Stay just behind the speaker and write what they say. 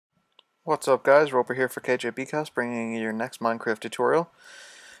What's up guys, Roper here for KJBcast, bringing you your next Minecraft tutorial.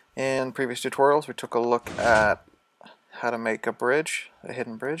 In previous tutorials we took a look at how to make a bridge, a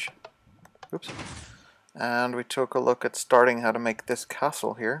hidden bridge. Oops. And we took a look at starting how to make this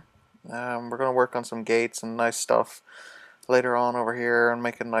castle here. We're going to work on some gates and nice stuff later on over here and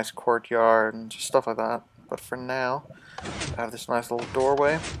make a nice courtyard and just stuff like that. But for now, I have this nice little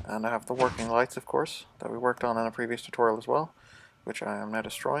doorway and I have the working lights, of course, that we worked on in a previous tutorial as well, which I am now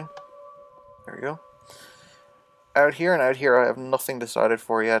destroying. There we go. Out here and out here I have nothing decided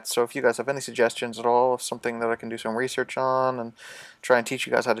for yet, so if you guys have any suggestions at all of something that I can do some research on and try and teach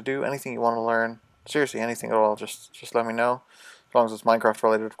you guys how to do, anything you want to learn, seriously anything at all, just let me know, as long as it's Minecraft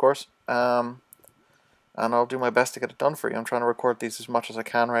related, of course. And I'll do my best to get it done for you. I'm trying to record these as much as I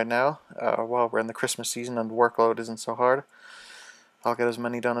can right now while we're in the Christmas season and the workload isn't so hard. I'll get as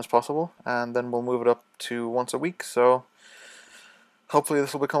many done as possible and then we'll move it up to once a week, so hopefully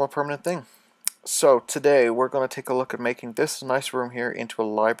this will become a permanent thing. So today we're going to take a look at making this nice room here into a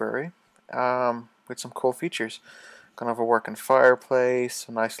library with some cool features. Gonna have a working fireplace,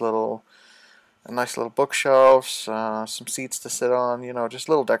 a nice little bookshelves, some seats to sit on, you know, just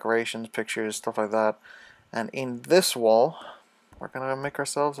little decorations, pictures, stuff like that. And in this wall, we're gonna make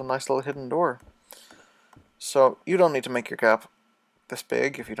ourselves a nice little hidden door. So you don't need to make your gap this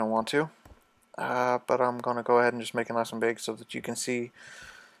big if you don't want to, but I'm gonna go ahead and just make it nice and big so that you can see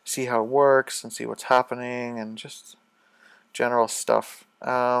how it works and see what's happening and just general stuff.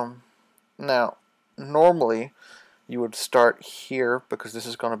 Now, normally you would start here because this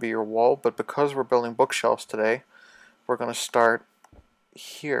is going to be your wall, but because we're building bookshelves today, we're going to start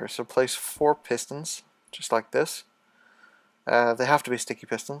here. So place 4 pistons, just like this. They have to be sticky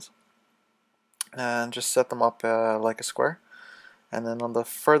pistons. And just set them up like a square. And then on the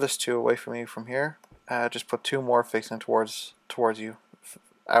furthest 2 away from you from here, just put 2 more facing towards you,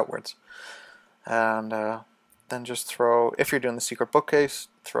 outwards. And then just throw, if you're doing the secret bookcase,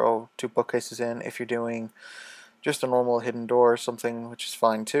 throw 2 bookcases in. If you're doing just a normal hidden door or something, which is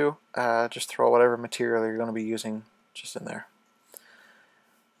fine too, just throw whatever material you're going to be using just in there.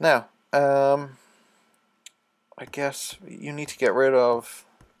 Now, I guess you need to get rid of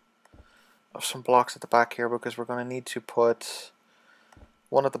some blocks at the back here because we're going to need to put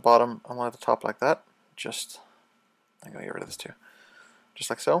one at the bottom and one at the top like that. I'm going to get rid of this too. Just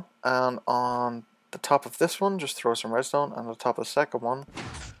like so. And on the top of this one, just throw some redstone, and on the top of the second one,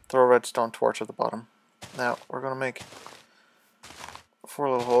 throw a redstone torch at the bottom. Now, we're going to make 4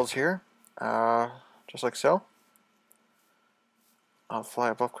 little holes here, just like so. I'll fly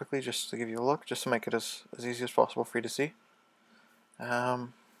above quickly just to give you a look, just to make it as easy as possible for you to see.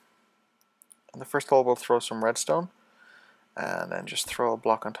 In the first hole, we'll throw some redstone, and then just throw a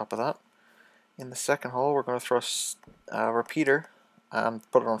block on top of that. In the second hole, we're going to throw a repeater and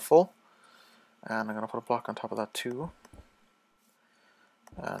put it on full. And I'm going to put a block on top of that too.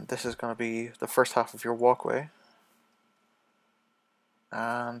 And this is going to be the first half of your walkway.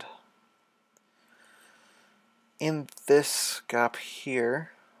 And in this gap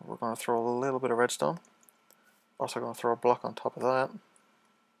here, we're going to throw a little bit of redstone. Also going to throw a block on top of that.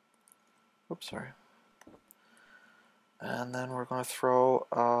 Oops, sorry. And then we're going to throw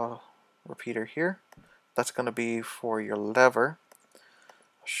a repeater here. That's going to be for your lever.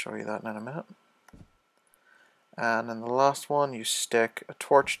 I'll show you that in a minute. And then the last one, you stick a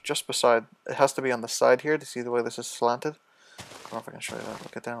torch just beside, it has to be on the side here to see the way this is slanted. I don't know if I can show you that,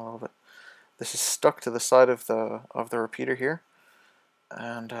 I'll get down a little bit. This is stuck to the side of the repeater here.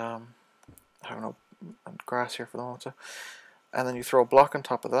 And I have no grass here for the moment. So. And then you throw a block on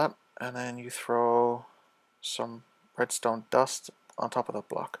top of that, and then you throw some redstone dust on top of that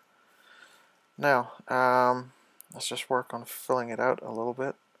block. Now, let's just work on filling it out a little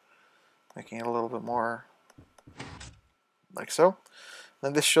bit, making it a little bit more like so.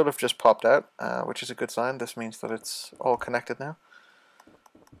 Then this should have just popped out, which is a good sign. This means that it's all connected now.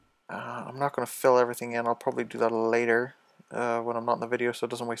 I'm not going to fill everything in. I'll probably do that later when I'm not in the video, so it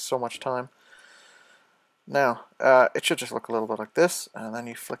doesn't waste so much time. Now, it should just look a little bit like this, and then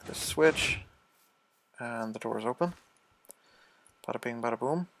you flick the switch, and the door is open. Bada bing, bada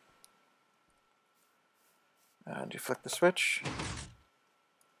boom. And you flick the switch,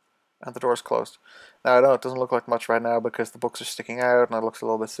 and the door is closed. Now I know it doesn't look like much right now because the books are sticking out and it looks a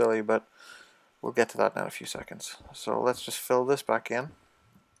little bit silly, but we'll get to that in a few seconds. So let's just fill this back in.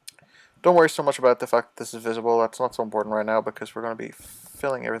 Don't worry so much about the fact that this is visible. That's not so important right now because we're going to be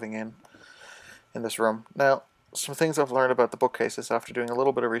filling everything in this room. Now, some things I've learned about the bookcases after doing a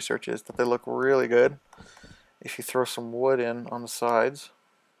little bit of research is that they look really good if you throw some wood in on the sides.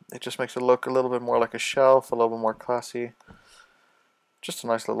 It just makes it look a little bit more like a shelf, a little bit more classy. Just a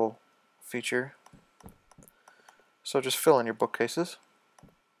nice little feature. So just fill in your bookcases.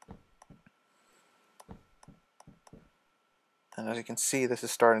 And as you can see, this is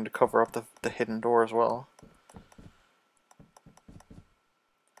starting to cover up the hidden door as well.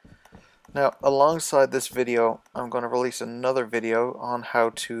 Now, alongside this video, I'm going to release another video on how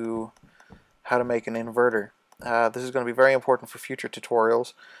to make an inverter. This is going to be very important for future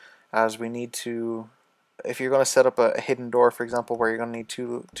tutorials, as we need to, if you're going to set up a hidden door, for example, where you're going to need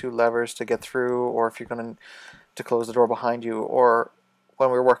two levers to get through, or if you're going to close the door behind you, or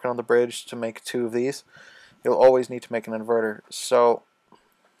when we're working on the bridge to make two of these, you'll always need to make an inverter. So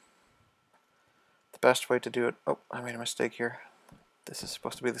the best way to do it, oh, I made a mistake here. This is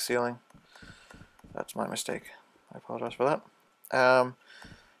supposed to be the ceiling. That's my mistake. I apologize for that.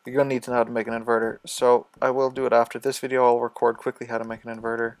 You're going to need to know how to make an inverter. So I will do it after this video. I'll record quickly how to make an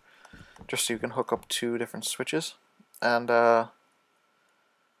inverter, just so you can hook up two different switches. And yeah,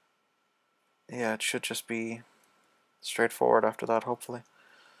 it should just be straightforward after that, hopefully.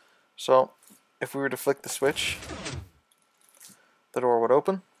 So if we were to flick the switch, the door would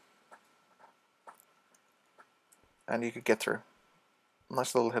open, and you could get through.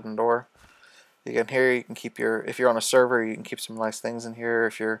 Nice little hidden door. You can here, you can keep your, if you're on a server, you can keep some nice things in here.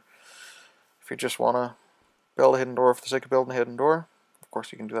 If you just want to build a hidden door for the sake of building a hidden door, of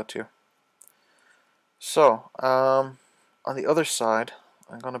course you can do that too. So on the other side,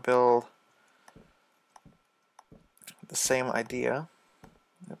 I'm going to build the same idea.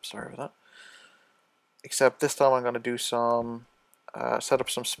 Oops, sorry for that. Except this time I'm going to do some set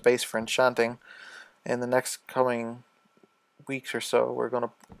up some space for enchanting. In the next coming weeks or so, we're going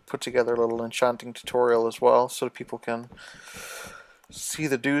to put together a little enchanting tutorial as well, so that people can see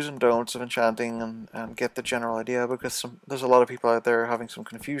the do's and don'ts of enchanting and get the general idea, because there's a lot of people out there having some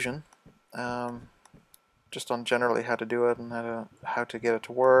confusion just on generally how to do it and how to get it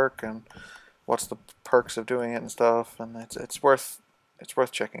to work and what's the perks of doing it and stuff, and it's worth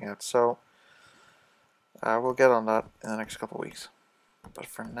checking out. So we'll get on that in the next couple of weeks. But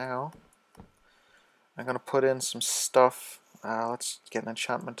for now, I'm going to put in some stuff. Let's get an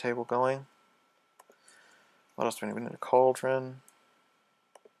enchantment table going. What else do we need? We need a cauldron.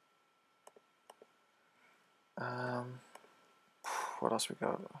 What else we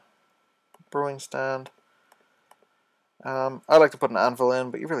got? Brewing stand. I like to put an anvil in,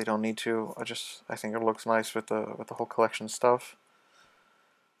 but you really don't need to. I think it looks nice with the whole collection of stuff.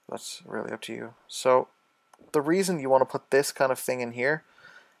 That's really up to you. So the reason you want to put this kind of thing in here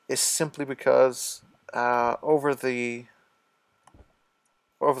is simply because over the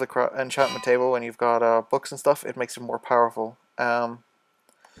enchantment table, when you've got books and stuff, it makes it more powerful.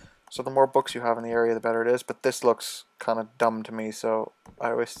 So the more books you have in the area, the better it is. But this looks kind of dumb to me, so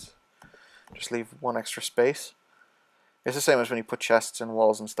I always just leave one extra space. It's the same as when you put chests in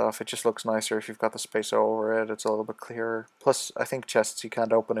walls and stuff. It just looks nicer if you've got the space over it. It's a little bit clearer. Plus, I think chests you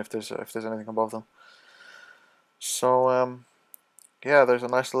can't open if there's anything above them. So yeah, there's a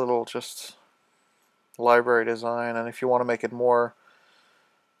nice little just library design, and if you want to make it more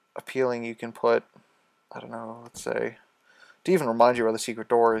appealing, you can put, I don't know, let's say, to even remind you where the secret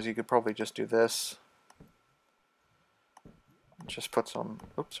door is, you could probably just do this. Just put some,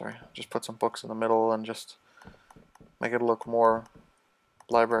 just put some books in the middle and just make it look more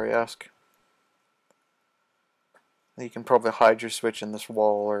library-esque. You can probably hide your switch in this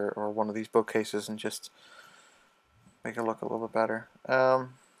wall or one of these bookcases and just make it look a little bit better.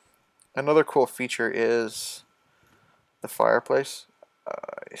 Another cool feature is the fireplace.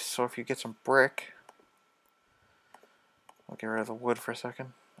 So if you get some brick, I'll get rid of the wood for a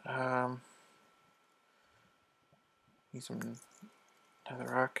second. Need some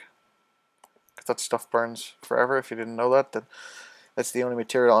netherrack, because that stuff burns forever. If you didn't know that, that's the only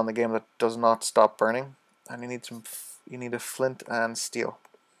material on the game that does not stop burning. And you need a flint and steel.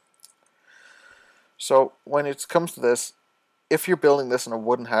 So when it comes to this, if you're building this in a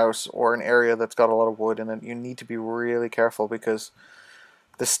wooden house or an area that's got a lot of wood in it, you need to be really careful, because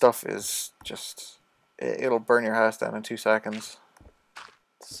this stuff is just, it'll burn your house down in 2 seconds.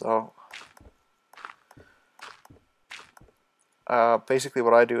 So basically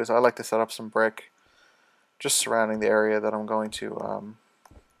what I do is I like to set up some brick just surrounding the area that I'm going to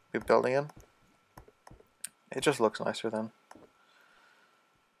be building in. It just looks nicer then.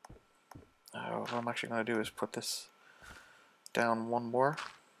 What I'm actually going to do is put this down one more,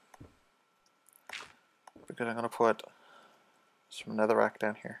 because I'm going to put some netherrack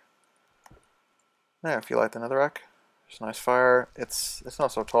down here. Now, if you like the netherrack, there's a nice fire. It's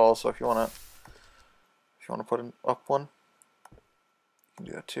not so tall, so if you want to put it up one, you can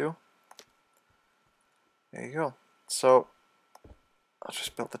do that too. There you go. So I'll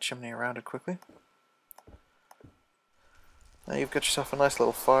just build the chimney around it quickly. Now you've got yourself a nice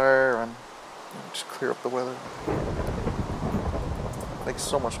little fire, and just clear up the weather. It makes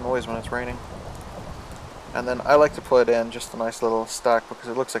so much noise when it's raining. And then I like to put in just a nice little stack because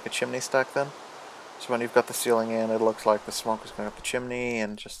it looks like a chimney stack then. So when you've got the ceiling in, it looks like the smoke is going up the chimney,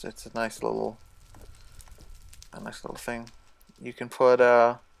 and just it's a nice little thing. You can put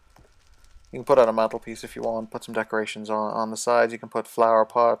out a mantelpiece if you want. Put some decorations on the sides. You can put flower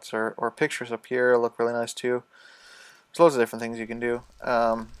pots or pictures up here. Look really nice too. There's loads of different things you can do,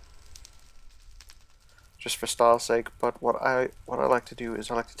 just for style's sake. But what I like to do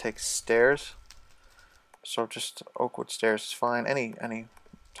is I like to take stairs. So just oak wood stairs is fine. Any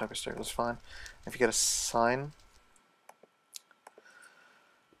type of stairs is fine. If you get a sign,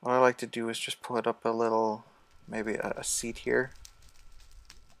 what I like to do is just put up a little, maybe a seat here.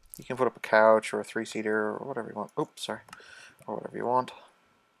 You can put up a couch or a 3-seater or whatever you want. Oops, sorry, or whatever you want.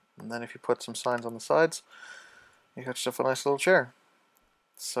 And then if you put some signs on the sides, you got yourself a nice little chair.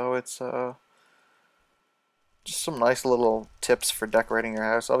 So it's just some nice little tips for decorating your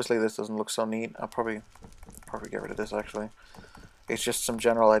house. Obviously this doesn't look so neat. I'll probably get rid of this actually. It's just some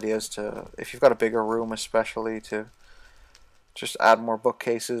general ideas to, if you've got a bigger room especially, to just add more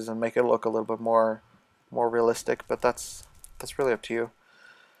bookcases and make it look a little bit more realistic, but that's really up to you.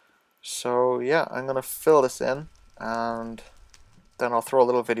 So yeah, I'm gonna fill this in, and then I'll throw a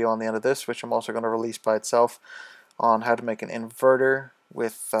little video on the end of this, which I'm also going to release by itself, on how to make an inverter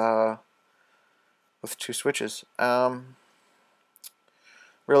with 2 switches.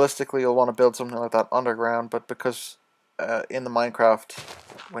 Realistically, you'll want to build something like that underground, but because in the Minecraft,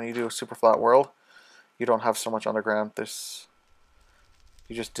 when you do a super flat world, you don't have so much underground.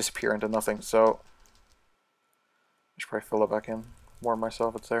 You just disappear into nothing. So I should probably fill it back in. Warn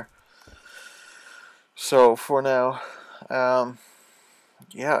myself it's there. So for now,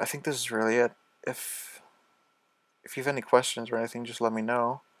 yeah, I think this is really it. If you have any questions or anything, just let me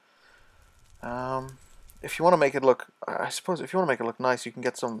know. If you want to make it look, I suppose if you want to make it look nice, you can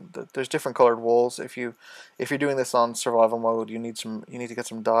get some. There's different colored walls. If you're doing this on survival mode, you need to get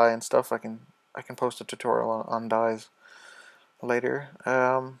some dye and stuff. I can post a tutorial on dyes later.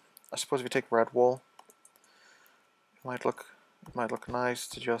 I suppose if you take red wool, it might look nice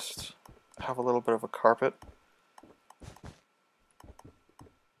to just have a little bit of a carpet.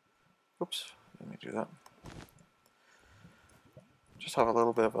 Oops, let me do that. Just have a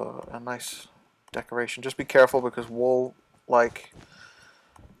little bit of a nice decoration. Just be careful because wool, like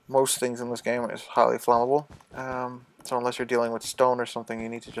most things in this game, is highly flammable. So unless you're dealing with stone or something, you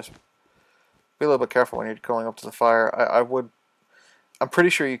need to just be a little bit careful when you're going up to the fire. I'm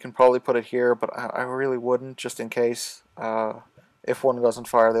pretty sure you can probably put it here, but I really wouldn't, just in case. If one goes on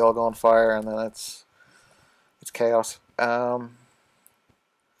fire, they all go on fire, and then it's chaos.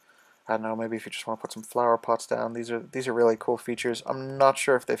 I don't know, maybe if you just want to put some flower pots down. These are really cool features. I'm not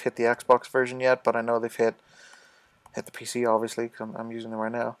sure if they've hit the Xbox version yet, but I know they've hit the PC, obviously, because I'm using them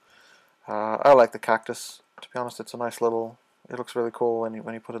right now. I like the cactus. To be honest, it's a nice little. It looks really cool when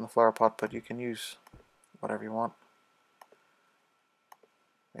you put it in the flower pot, but you can use whatever you want.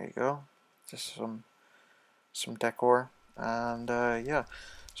 There you go. Just some decor, and yeah.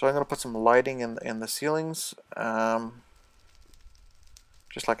 So I'm gonna put some lighting in the ceilings.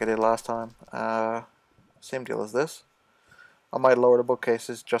 Just like I did last time. Same deal as this. I might lower the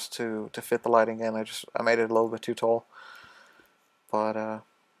bookcases just to fit the lighting in. I made it a little bit too tall. But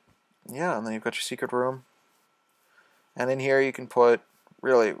yeah, and then you've got your secret room. And in here you can put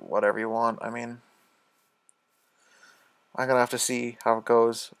really whatever you want. I mean, I'm gonna have to see how it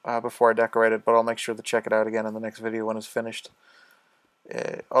goes before I decorate it, but I'll make sure to check it out again in the next video when it's finished.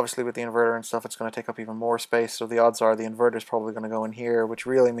 Obviously with the inverter and stuff, it's going to take up even more space, so the odds are the inverter is probably going to go in here, which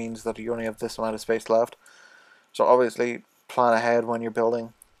really means that you only have this amount of space left. So obviously plan ahead when you're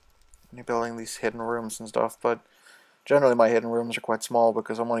building these hidden rooms and stuff, but generally my hidden rooms are quite small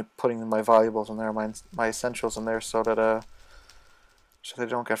because I'm only putting my valuables in there, my essentials in there, so that so they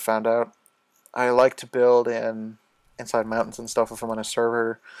don't get found out. I like to build inside mountains and stuff if I'm on a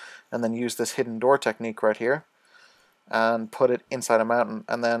server, and then use this hidden door technique right here and put it inside a mountain.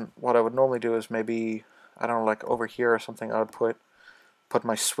 And then what I would normally do is maybe, I don't know, like over here or something, I would put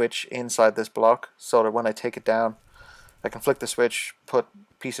my switch inside this block so that when I take it down, I can flick the switch, put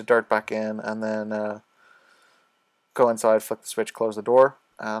a piece of dirt back in, and then go inside, flick the switch, close the door,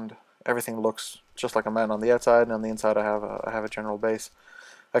 and everything looks just like a mountain on the outside, and on the inside I have a general base.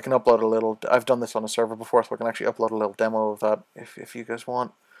 I can upload a little, I've done this on a server before, so I can actually upload a little demo of that if you guys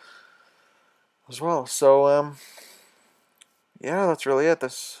want as well. So yeah, that's really it.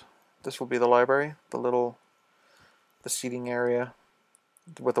 This will be the library, the seating area,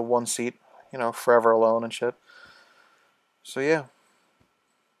 with a one seat, you know, forever alone and shit. So yeah.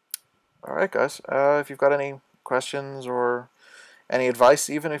 Alright guys, if you've got any questions or any advice,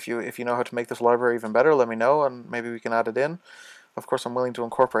 even if you know how to make this library even better, let me know and maybe we can add it in. Of course, I'm willing to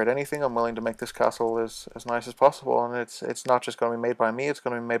incorporate anything. I'm willing to make this castle as nice as possible, and it's not just going to be made by me, it's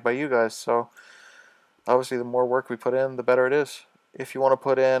going to be made by you guys. So obviously the more work we put in, the better it is. If you want to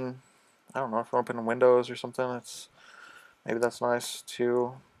put in, I don't know, if you want to put in windows or something, maybe that's nice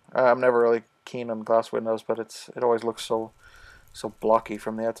too. I'm never really keen on glass windows, but it always looks so blocky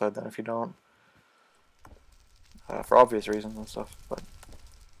from the outside then if you don't, for obvious reasons and stuff. But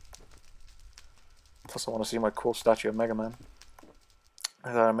plus I want to see my cool statue of Mega Man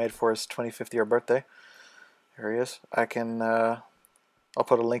that I made for his 25th year birthday. Here he is. I'll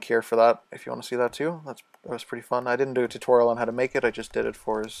put a link here for that if you want to see that too. That was pretty fun. I didn't do a tutorial on how to make it, I just did it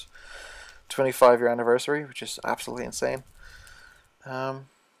for his 25-year anniversary, which is absolutely insane.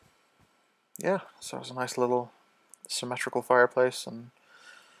 Yeah, so it was a nice little symmetrical fireplace and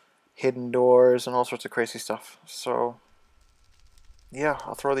hidden doors and all sorts of crazy stuff. So yeah,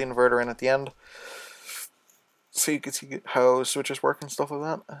 I'll throw the inverter in at the end so you can see how switches work and stuff like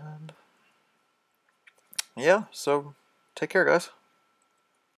that. And yeah, so take care guys.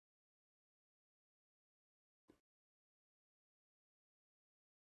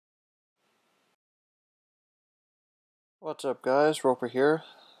 What's up guys, Roper here,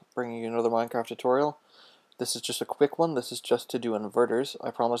 bringing you another Minecraft tutorial. This is just a quick one. This is just to do inverters. I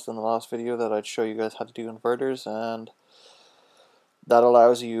promised in the last video that I'd show you guys how to do inverters, and that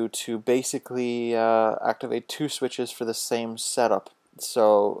allows you to basically activate two switches for the same setup.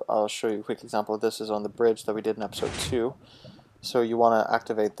 So I'll show you a quick example of this. Is on the bridge that we did in episode 2. So you want to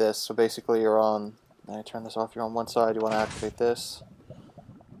activate this. So basically you're on, I turn this off, you're on one side, you want to activate this,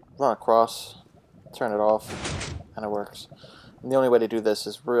 run across, turn it off, and it works. And the only way to do this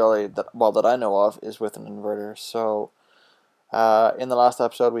is really, that I know of, is with an inverter. So in the last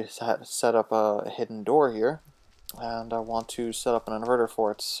episode we set up a hidden door here, and I want to set up an inverter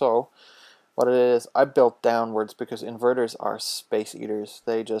for it. So what it is, I built downwards because inverters are space eaters.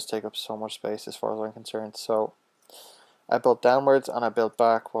 They just take up so much space as far as I'm concerned. So I built downwards and I built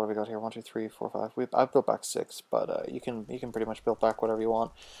back. What have we got here? 1, 2, 3, 4, 5. I've built back 6, but you can pretty much build back whatever you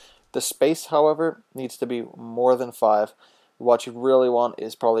want. The space, however, needs to be more than 5. What you really want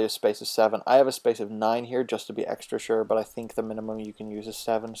is probably a space of 7. I have a space of 9 here just to be extra sure, but I think the minimum you can use is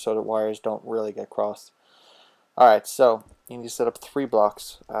 7 so that wires don't really get crossed. Alright, so you need to set up 3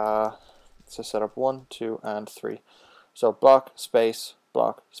 blocks. So set up 1, 2, and 3. So block, space,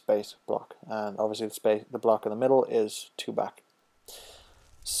 block, space, block. And obviously the block in the middle is 2 back.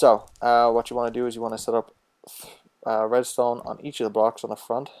 So what you want to do is you want to set up redstone on each of the blocks on the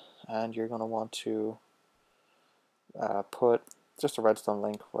front, and you're going to want to put just a redstone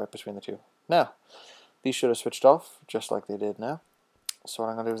link right between the two. Now, these should have switched off just like they did now. So what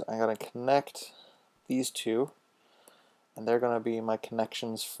I'm going to do is I'm going to connect these two, and they're going to be my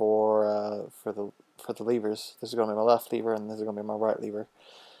connections for the levers. This is going to be my left lever, and this is going to be my right lever.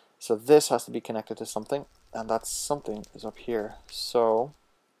 So this has to be connected to something, and that something is up here. So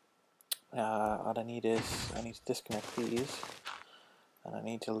what I need is I need to disconnect these, and I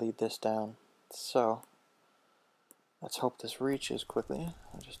need to lead this down. So let's hope this reaches quickly.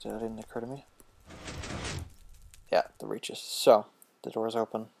 That didn't occur to me. Yeah, the reaches. So the door is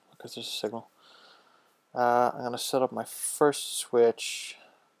open because there's a signal. I'm going to set up my first switch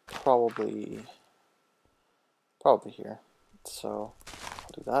probably here. So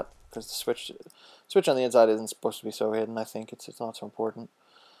I'll do that because the switch on the inside isn't supposed to be so hidden. I think it's not so important.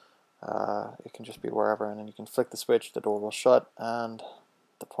 It can just be wherever, and then you can flick the switch, the door will shut, and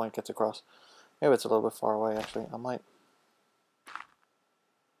the point gets across. Maybe it's a little bit far away actually. I might.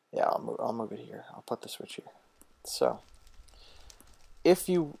 Yeah, I'll move it here. I'll put the switch here. So if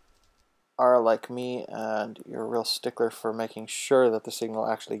you are like me and you're a real stickler for making sure that the signal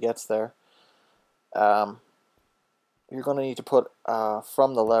actually gets there, you're going to need to put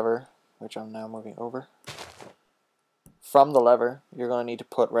from the lever, which I'm now moving over. From the lever, you're going to need to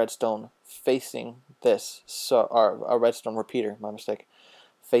put redstone facing this, so or a redstone repeater, my mistake,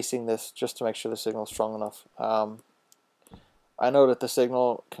 facing this, just to make sure the signal is strong enough. I know that the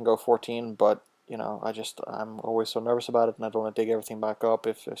signal can go 14, but you know, I'm always so nervous about it, and I don't want to dig everything back up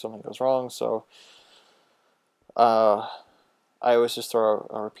if something goes wrong. So I always just throw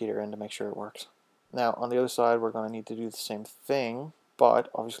a repeater in to make sure it works. Now on the other side, we're going to need to do the same thing, but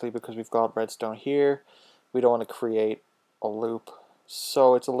obviously because we've got redstone here, we don't want to create a loop,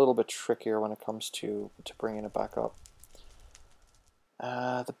 so it's a little bit trickier when it comes to bringing it back up.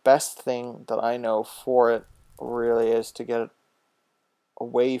 The best thing that I know for it really is to get it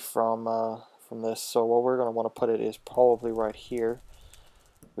away from this. So what we're going to want to put it is probably right here,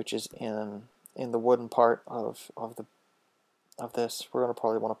 which is in the wooden part of this. We're going to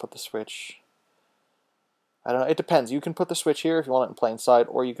probably want to put the switch. I don't know. It depends. You can put the switch here if you want it in plain sight,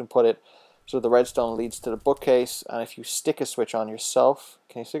 or you can put it so the redstone leads to the bookcase. And if you stick a switch on yourself,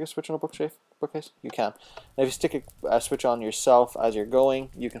 can you stick a switch on a bookcase? You can. And if you stick a switch on yourself as you're going,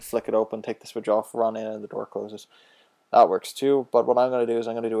 you can flick it open, take the switch off, run in, and the door closes. That works too. But what I'm going to do is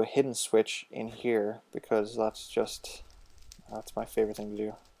I'm going to do a hidden switch in here, because that's my favorite thing to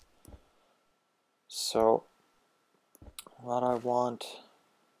do. So what I want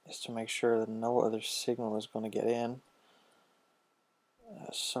is to make sure that no other signal is going to get in.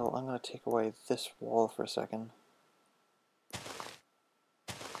 So I'm going to take away this wall for a second.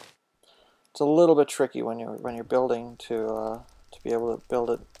 It's a little bit tricky when you're building to be able to build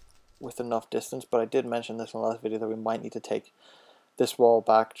it with enough distance, but I did mention this in the last video that we might need to take this wall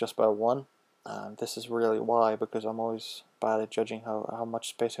back just by one. And this is really why, because I'm always bad at judging how much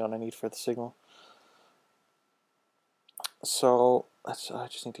space I'm going to need for the signal. So I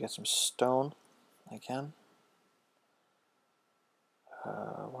just need to get some stone again.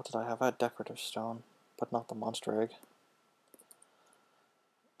 What did I have? I had decorative stone, but not the monster egg.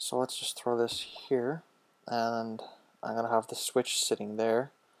 So let's just throw this here, and I'm going to have the switch sitting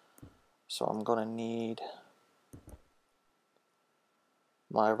there. So I'm going to need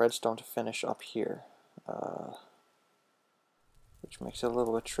my redstone to finish up here, which makes it a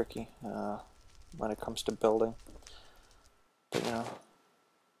little bit tricky when it comes to building. But you know,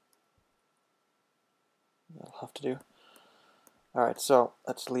 that'll have to do. Alright, so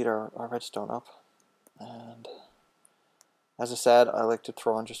let's lead our redstone up. And as I said, I like to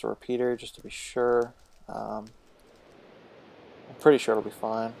throw in just a repeater just to be sure. I'm pretty sure it'll be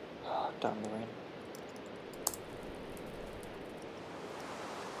fine. Oh, damn the rain.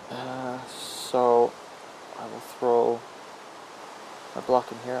 So I will throw my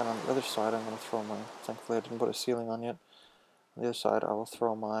block in here, and on the other side I'm going to throw my, thankfully I didn't put a ceiling on yet. On the other side I will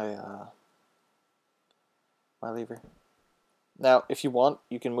throw my my lever. Now if you want,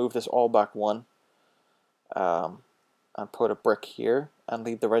 you can move this all back one and put a brick here and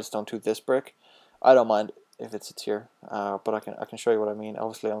lead the redstone to this brick. I don't mind if it sits here, but I can show you what I mean.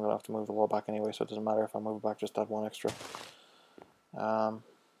 Obviously I'm going to have to move the wall back anyway, so it doesn't matter if I move it back, just add one extra. I'll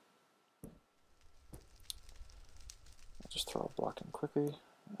just throw a block in quickly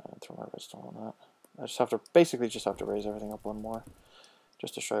and throw my redstone on that. I just have to raise everything up one more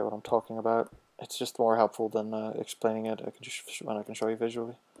just to show you what I'm talking about. It's just more helpful than explaining it. I can show you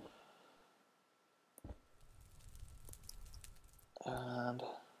visually. And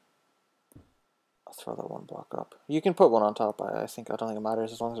I'll throw that one block up. You can put one on top. I don't think it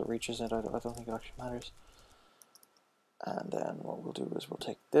matters as long as it reaches it. I don't think it actually matters. And then what we'll do is we'll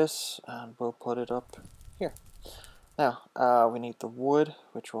take this and we'll put it up here. Now we need the wood,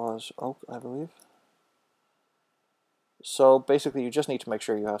 which was oak, I believe. So basically you just need to make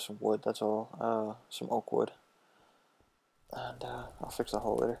sure you have some wood, that's all, some oak wood. And I'll fix that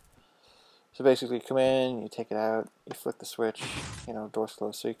hole later. So basically you come in, you take it out, you flick the switch, you know, door's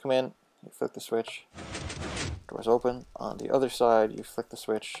closed. So you come in, you flick the switch, door's open. On the other side you flick the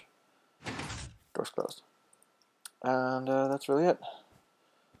switch, door's closed. And that's really it.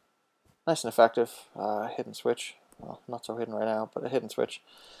 Nice and effective, hidden switch. Well, not so hidden right now, but a hidden switch.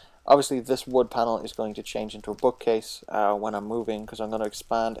 Obviously this wood panel is going to change into a bookcase when I'm moving, because I'm going to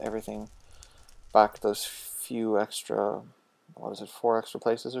expand everything back those few extra, what is it, 4 extra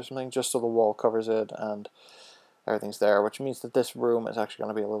places or something, just so the wall covers it and everything's there, which means that this room is actually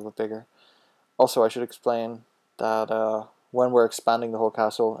going to be a little bit bigger. Also, I should explain that when we're expanding the whole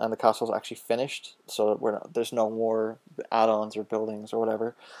castle and the castle's actually finished, so that there's no more add-ons or buildings or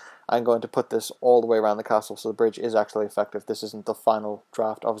whatever, I'm going to put this all the way around the castle, so the bridge is actually effective. This isn't the final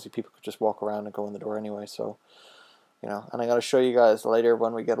draft. Obviously people could just walk around and go in the door anyway, so you know. And I'm going to show you guys later,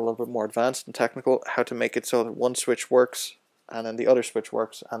 when we get a little bit more advanced and technical, how to make it so that one switch works and then the other switch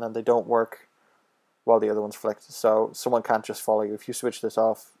works, and then they don't work while the other one's flicked. So someone can't just follow you. If you switch this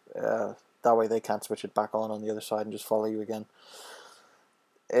off, that way they can't switch it back on the other side and just follow you again.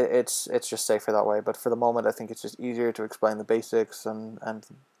 It's just safer that way. But for the moment, I think it's just easier to explain the basics and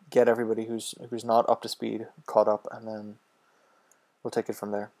get everybody who's not up to speed caught up, and then we'll take it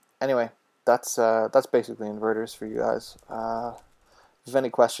from there. Anyway, that's basically inverters for you guys. If you have any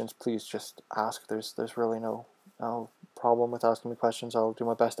questions, please just ask. There's really no problem with asking me questions. I'll do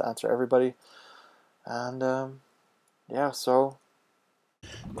my best to answer everybody. And yeah, so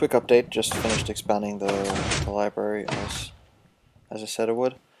quick update. Just finished expanding the library as I said I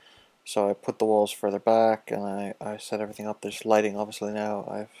would. So I put the walls further back, and I set everything up. There's lighting obviously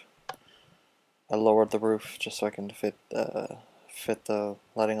now. I lowered the roof just so I can fit the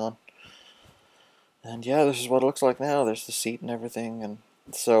lighting on. And yeah, this is what it looks like now. There's the seat and everything. And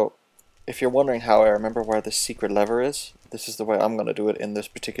so if you're wondering how I remember where the secret lever is, this is the way I'm going to do it in this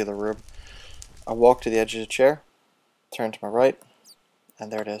particular room. I walk to the edge of the chair, turn to my right, and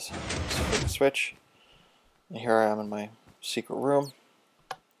there it is. So flip the switch, and here I am in my secret room.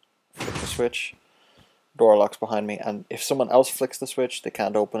 Flip the switch, door locks behind me, and if someone else flicks the switch, they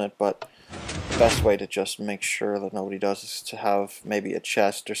can't open it, but the best way to just make sure that nobody does is to have maybe a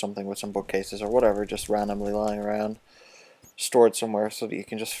chest or something with some bookcases or whatever just randomly lying around, stored somewhere so that you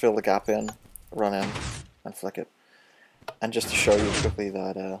can just fill the gap in, run in, and flick it. And just to show you quickly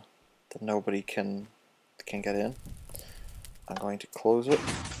that that nobody can get in, I'm going to close it.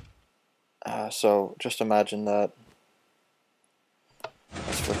 So just imagine that.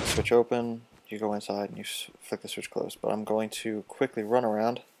 Let's flick the switch open, you go inside and you flick the switch closed. But I'm going to quickly run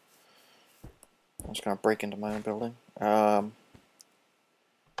around. I'm just going to break into my own building. I'm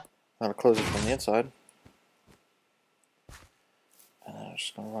going to close it from the inside. And then I'm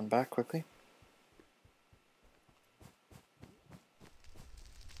just going to run back quickly.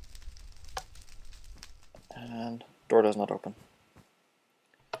 And door does not open.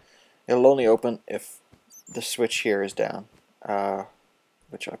 It'll only open if the switch here is down.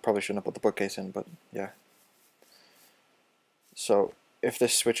 Which I probably shouldn't have put the bookcase in, but yeah. So if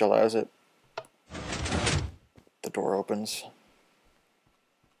this switch allows it, the door opens.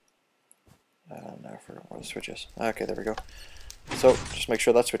 Now I forgot where the switch is. Okay, there we go. So just make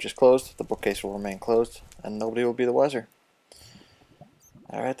sure that switch is closed, the bookcase will remain closed, and nobody will be the wiser.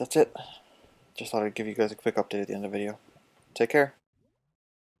 Alright, that's it. Just thought I'd give you guys a quick update at the end of the video. Take care.